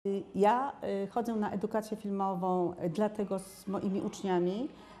Ja chodzę na edukację filmową dlatego z moimi uczniami,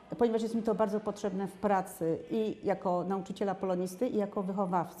 ponieważ jest mi to bardzo potrzebne w pracy i jako nauczyciela polonisty, i jako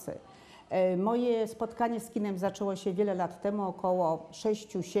wychowawcy. Moje spotkanie z kinem zaczęło się wiele lat temu, około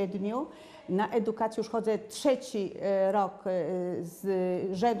 6-7. Na edukację już chodzę trzeci rok z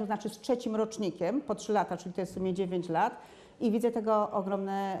rzędu, znaczy z trzecim rocznikiem, po 3 lata, czyli to jest w sumie 9 lat i widzę tego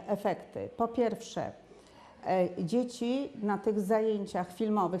ogromne efekty. Po pierwsze, dzieci na tych zajęciach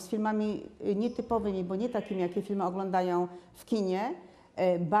filmowych z filmami nietypowymi, bo nie takimi, jakie filmy oglądają w kinie,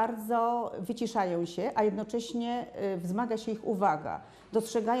 bardzo wyciszają się, a jednocześnie wzmaga się ich uwaga.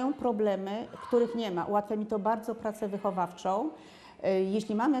 Dostrzegają problemy, których nie ma. Ułatwia mi to bardzo pracę wychowawczą.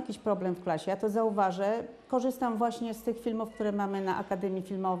 Jeśli mamy jakiś problem w klasie, ja to zauważę, korzystam właśnie z tych filmów, które mamy na Akademii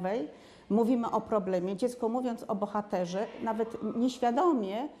Filmowej. Mówimy o problemie. Dziecko, mówiąc o bohaterze, nawet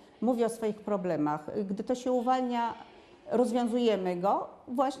nieświadomie mówi o swoich problemach. Gdy to się uwalnia, rozwiązujemy go,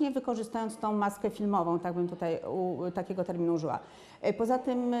 właśnie wykorzystując tą maskę filmową, tak bym tutaj takiego terminu użyła. Poza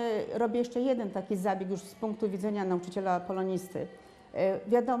tym robię jeszcze jeden taki zabieg już z punktu widzenia nauczyciela polonisty.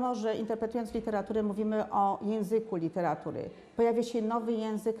 Wiadomo, że interpretując literaturę mówimy o języku literatury. Pojawia się nowy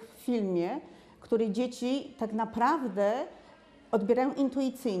język w filmie, który dzieci tak naprawdę odbierają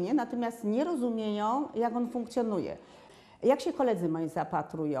intuicyjnie, natomiast nie rozumieją, jak on funkcjonuje. Jak się koledzy moi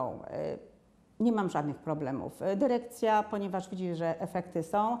zapatrują? Nie mam żadnych problemów. Dyrekcja, ponieważ widzi, że efekty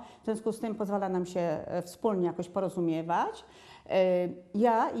są, w związku z tym pozwala nam się wspólnie jakoś porozumiewać.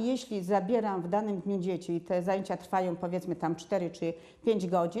 Ja, jeśli zabieram w danym dniu dzieci i te zajęcia trwają powiedzmy tam 4 czy 5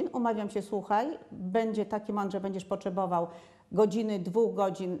 godzin, umawiam się, słuchaj, będzie taki moment, że będziesz potrzebował godziny, 2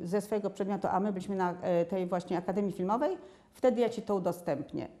 godzin ze swojego przedmiotu, a my byliśmy na tej właśnie Akademii Filmowej, wtedy ja Ci to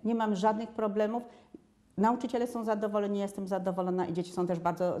udostępnię. Nie mam żadnych problemów. Nauczyciele są zadowoleni, jestem zadowolona i dzieci są też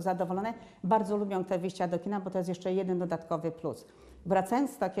bardzo zadowolone. Bardzo lubią te wyjścia do kina, bo to jest jeszcze jeden dodatkowy plus.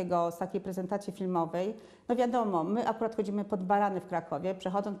 Wracając z takiej prezentacji filmowej, no wiadomo, my akurat chodzimy pod barany w Krakowie,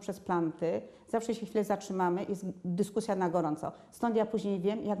 przechodząc przez planty, zawsze się chwilę zatrzymamy, jest dyskusja na gorąco. Stąd ja później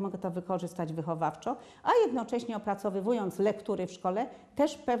wiem, jak mogę to wykorzystać wychowawczo, a jednocześnie opracowywując lektury w szkole,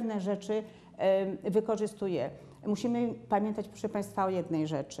 też pewne rzeczy wykorzystuję. Musimy pamiętać, proszę Państwa, o jednej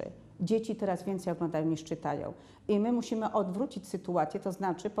rzeczy. Dzieci teraz więcej oglądają niż czytają. I my musimy odwrócić sytuację, to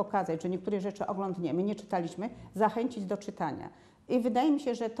znaczy pokazać, że niektóre rzeczy oglądniemy, nie czytaliśmy, zachęcić do czytania. I wydaje mi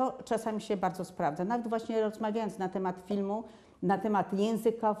się, że to czasami się bardzo sprawdza. Nawet właśnie rozmawiając na temat filmu, na temat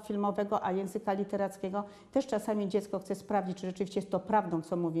języka filmowego, a języka literackiego, też czasami dziecko chce sprawdzić, czy rzeczywiście jest to prawdą,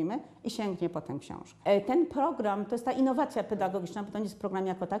 co mówimy i sięgnie po tę książkę. Ten program to jest ta innowacja pedagogiczna, bo to nie jest program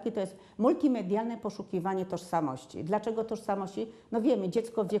jako taki, to jest multimedialne poszukiwanie tożsamości. Dlaczego tożsamości? No wiemy,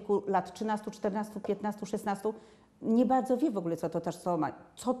 dziecko w wieku lat 13, 14, 15, 16 nie bardzo wie w ogóle,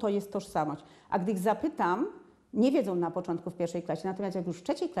 co to jest tożsamość. A gdy ich zapytam, nie wiedzą na początku w pierwszej klasie, natomiast jak już w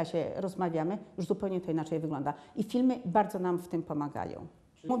trzeciej klasie rozmawiamy, już zupełnie to inaczej wygląda. I filmy bardzo nam w tym pomagają.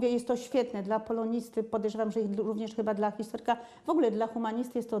 Mówię, jest to świetne dla polonisty, podejrzewam, że również chyba dla historyka, w ogóle dla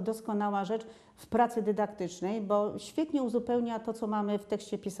humanisty jest to doskonała rzecz w pracy dydaktycznej, bo świetnie uzupełnia to, co mamy w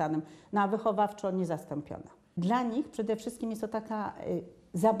tekście pisanym, na wychowawczo niezastąpiona. Dla nich przede wszystkim jest to taka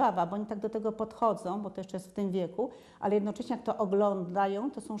zabawa, bo oni tak do tego podchodzą, bo to jeszcze jest w tym wieku, ale jednocześnie jak to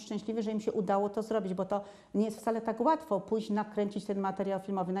oglądają, to są szczęśliwi, że im się udało to zrobić, bo to nie jest wcale tak łatwo pójść, nakręcić ten materiał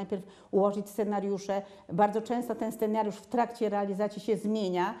filmowy, najpierw ułożyć scenariusze. Bardzo często ten scenariusz w trakcie realizacji się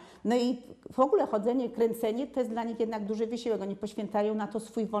zmienia. No i w ogóle chodzenie, kręcenie to jest dla nich jednak duży wysiłek. Oni poświęcają na to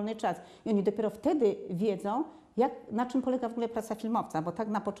swój wolny czas i oni dopiero wtedy wiedzą, na czym polega w ogóle praca filmowca, bo tak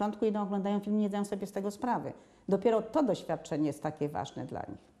na początku idą, oglądają film, nie zdają sobie z tego sprawy. Dopiero to doświadczenie jest takie ważne dla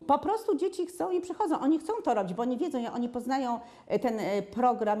nich. Po prostu dzieci chcą i przychodzą, oni chcą to robić, bo oni wiedzą, oni poznają ten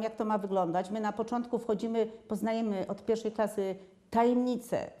program, jak to ma wyglądać. My na początku wchodzimy, poznajemy od pierwszej klasy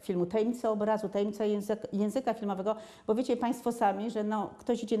tajemnicę filmu, tajemnicę obrazu, tajemnicę języka filmowego, bo wiecie Państwo sami, że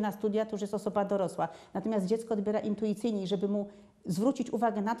ktoś idzie na studia, to już jest osoba dorosła, natomiast dziecko odbiera intuicyjnie i żeby mu zwrócić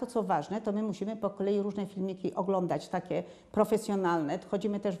uwagę na to, co ważne, to my musimy po kolei różne filmiki oglądać, takie profesjonalne.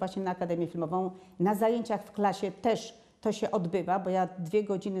 Chodzimy też właśnie na Akademię Filmową, na zajęciach w klasie też to się odbywa, bo ja 2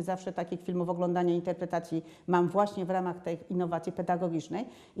 godziny zawsze takich filmów oglądania, interpretacji mam właśnie w ramach tej innowacji pedagogicznej.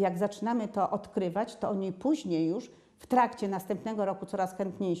 I jak zaczynamy to odkrywać, to oni później już w trakcie następnego roku coraz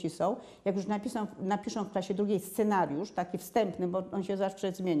chętniejsi są. Jak już napiszą w klasie drugiej scenariusz, taki wstępny, bo on się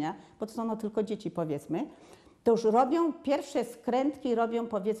zawsze zmienia, bo to są tylko dzieci powiedzmy, to już robią pierwsze skrętki, robią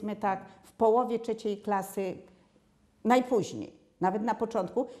powiedzmy tak w połowie trzeciej klasy najpóźniej. Nawet na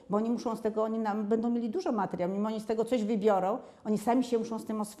początku, bo oni muszą z tego, będą mieli dużo materiału, mimo oni z tego coś wybiorą, oni sami się muszą z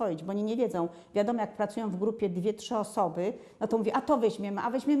tym oswoić, bo oni nie wiedzą. Wiadomo, jak pracują w grupie 2-3 osoby, no to mówi, a to weźmiemy, a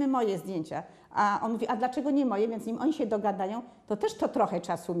weźmiemy moje zdjęcia. A on mówi, a dlaczego nie moje? Więc nim oni się dogadają, to też to trochę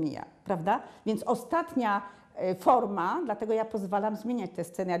czasu mija, prawda? Więc ostatnia forma, dlatego ja pozwalam zmieniać te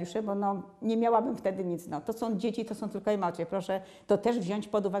scenariusze, bo no, nie miałabym wtedy nic. No, to są dzieci, to są tylko emocje. Proszę to też wziąć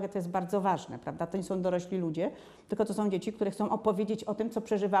pod uwagę, to jest bardzo ważne, prawda? To nie są dorośli ludzie, tylko to są dzieci, które chcą opowiedzieć o tym, co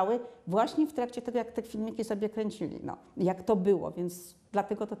przeżywały właśnie w trakcie tego, jak te filmiki sobie kręcili, no, jak to było, więc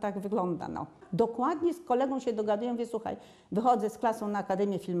dlatego to tak wygląda. No. Dokładnie z kolegą się dogaduję, mówię, słuchaj, wychodzę z klasą na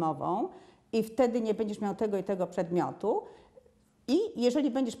Akademię Filmową i wtedy nie będziesz miał tego i tego przedmiotu, i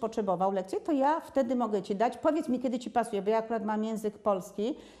jeżeli będziesz potrzebował lekcji, to ja wtedy mogę Ci dać, powiedz mi, kiedy Ci pasuje, bo ja akurat mam język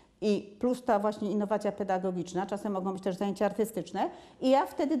polski i plus ta właśnie innowacja pedagogiczna, czasem mogą być też zajęcia artystyczne i ja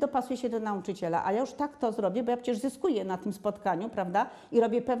wtedy dopasuję się do nauczyciela, a ja już tak to zrobię, bo ja przecież zyskuję na tym spotkaniu, prawda, i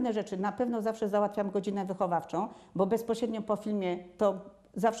robię pewne rzeczy. Na pewno zawsze załatwiam godzinę wychowawczą, bo bezpośrednio po filmie to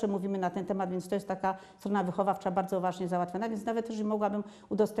zawsze mówimy na ten temat, więc to jest taka strona wychowawcza bardzo ważnie załatwiona, więc nawet jeżeli mogłabym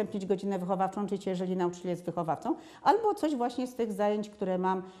udostępnić godzinę wychowawczą, czyli jeżeli nauczyciel jest wychowawcą, albo coś właśnie z tych zajęć, które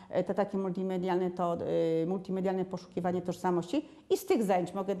mam, te takie multimedialne, to multimedialne poszukiwanie tożsamości i z tych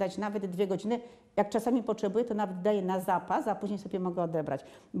zajęć mogę dać nawet 2 godziny. Jak czasami potrzebuję, to nawet daję na zapas, a później sobie mogę odebrać,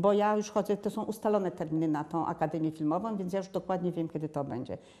 bo ja już chodzę, to są ustalone terminy na tą Akademię Filmową, więc ja już dokładnie wiem, kiedy to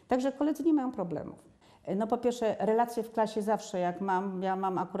będzie. Także koledzy nie mają problemów. No po pierwsze, relacje w klasie zawsze, jak mam, ja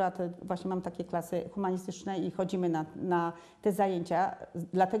mam akurat, właśnie mam takie klasy humanistyczne i chodzimy na te zajęcia,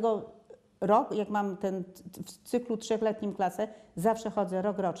 dlatego rok, jak mam w cyklu 3-letnim klasę, zawsze chodzę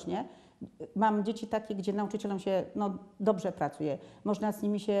rok rocznie. Mam dzieci takie, gdzie nauczycielom się dobrze pracuje. Można z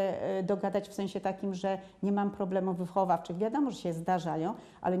nimi się dogadać w sensie takim, że nie mam problemów wychowawczych. Wiadomo, że się zdarzają,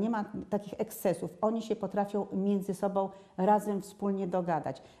 ale nie ma takich ekscesów. Oni się potrafią między sobą razem wspólnie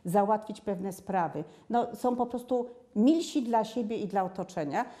dogadać, załatwić pewne sprawy. No, są po prostu milsi dla siebie i dla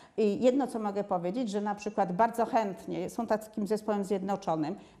otoczenia. I jedno, co mogę powiedzieć, że na przykład bardzo chętnie, są takim zespołem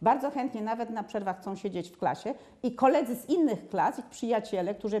zjednoczonym, bardzo chętnie nawet na przerwach chcą siedzieć w klasie i koledzy z innych klas, ich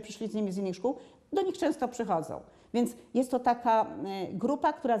przyjaciele, którzy przyszli z nimi z innych szkół, do nich często przychodzą. Więc jest to taka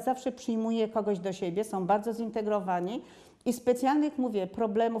grupa, która zawsze przyjmuje kogoś do siebie, są bardzo zintegrowani i specjalnych, mówię,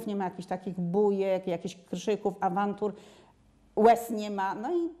 problemów, nie ma jakichś takich bujek, jakichś krzyków, awantur, łez nie ma.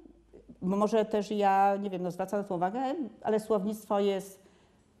 No i może też ja, nie wiem, zwracam na to uwagę, ale słownictwo jest,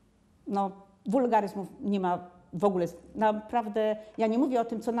 wulgaryzmów nie ma w ogóle. Naprawdę, ja nie mówię o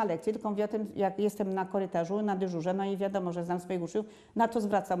tym, co na lekcji, tylko mówię o tym, jak jestem na korytarzu, na dyżurze, no i wiadomo, że znam swoich uczniów, na to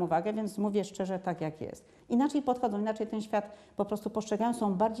zwracam uwagę, więc mówię szczerze tak, jak jest. Inaczej podchodzą, inaczej ten świat po prostu postrzegają,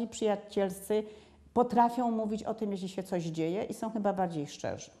 są bardziej przyjacielscy, potrafią mówić o tym, jeśli się coś dzieje i są chyba bardziej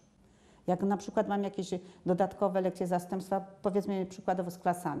szczerzy. Jak na przykład mam jakieś dodatkowe lekcje zastępstwa, powiedzmy przykładowo z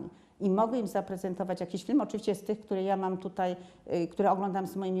klasami i mogę im zaprezentować jakiś film, oczywiście z tych, które ja mam tutaj, które oglądam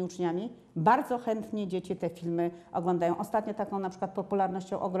z moimi uczniami, bardzo chętnie dzieci te filmy oglądają. Ostatnio taką na przykład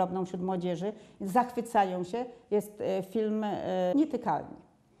popularnością ogromną wśród młodzieży, zachwycają się, jest film Nietykalni.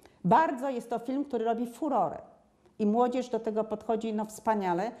 Bardzo jest to film, który robi furorę i młodzież do tego podchodzi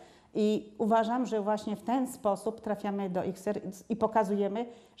wspaniale. I uważam, że właśnie w ten sposób trafiamy do ich serc i pokazujemy,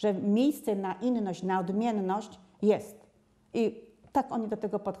 że miejsce na inność, na odmienność jest. I tak oni do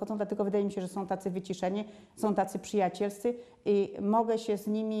tego podchodzą, dlatego wydaje mi się, że są tacy wyciszeni, są tacy przyjacielscy i mogę się z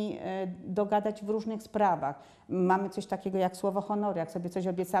nimi dogadać w różnych sprawach. Mamy coś takiego jak słowo honoru, jak sobie coś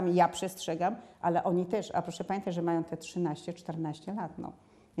obiecamy, ja przestrzegam, ale oni też, a proszę pamiętać, że mają te 13-14 lat.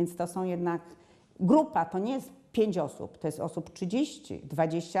 Więc to są jednak grupa, to nie jest 5 osób, to jest osób 30,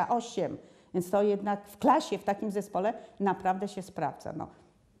 28, więc to jednak w klasie, w takim zespole naprawdę się sprawdza.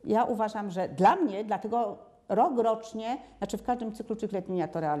 Ja uważam, że dla mnie, dlatego rok rocznie, znaczy w każdym cyklu 3-letnim ja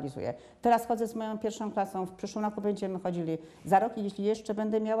to realizuję. Teraz chodzę z moją pierwszą klasą, w przyszłym roku będziemy chodzili za rok i jeśli jeszcze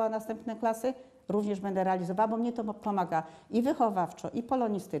będę miała następne klasy, również będę realizowała, bo mnie to pomaga i wychowawczo, i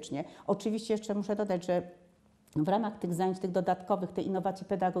polonistycznie. Oczywiście jeszcze muszę dodać, że w ramach tych zajęć, tych dodatkowych, tej innowacji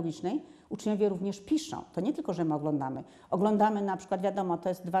pedagogicznej uczniowie również piszą. To nie tylko, że my oglądamy. Oglądamy na przykład, wiadomo, to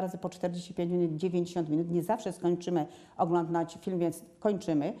jest 2 razy po 45 minut, 90 minut. Nie zawsze skończymy oglądać film, więc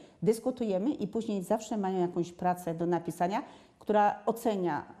kończymy, dyskutujemy i później zawsze mają jakąś pracę do napisania, która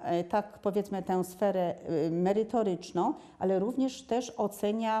ocenia, tak powiedzmy, tę sferę merytoryczną, ale również też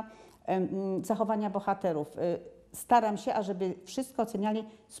ocenia zachowania bohaterów. Staram się, ażeby wszystko oceniali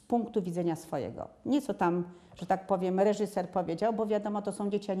z punktu widzenia swojego. Nie co tam, że tak powiem, reżyser powiedział, bo wiadomo, to są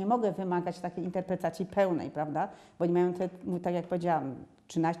dzieci, ja nie mogę wymagać takiej interpretacji pełnej, prawda? Bo oni mają, tak jak powiedziałam,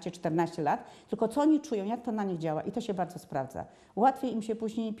 13-14 lat, tylko co oni czują, jak to na nich działa i to się bardzo sprawdza. Łatwiej im się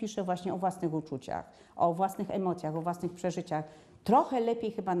później pisze właśnie o własnych uczuciach, o własnych emocjach, o własnych przeżyciach. trochę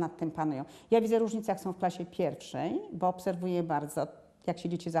lepiej chyba nad tym panują. Ja widzę różnicę, jak są w klasie pierwszej, bo obserwuję bardzo, jak się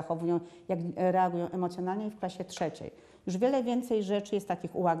dzieci zachowują, jak reagują emocjonalnie, i w klasie trzeciej. Już wiele więcej rzeczy jest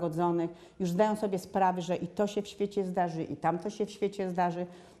takich ułagodzonych, już zdają sobie sprawy, że i to się w świecie zdarzy, i tamto się w świecie zdarzy,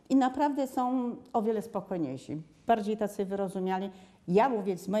 i naprawdę są o wiele spokojniejsi, bardziej tacy wyrozumiali. Ja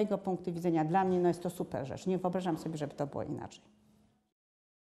mówię, z mojego punktu widzenia, dla mnie no jest to super rzecz. Nie wyobrażam sobie, żeby to było inaczej.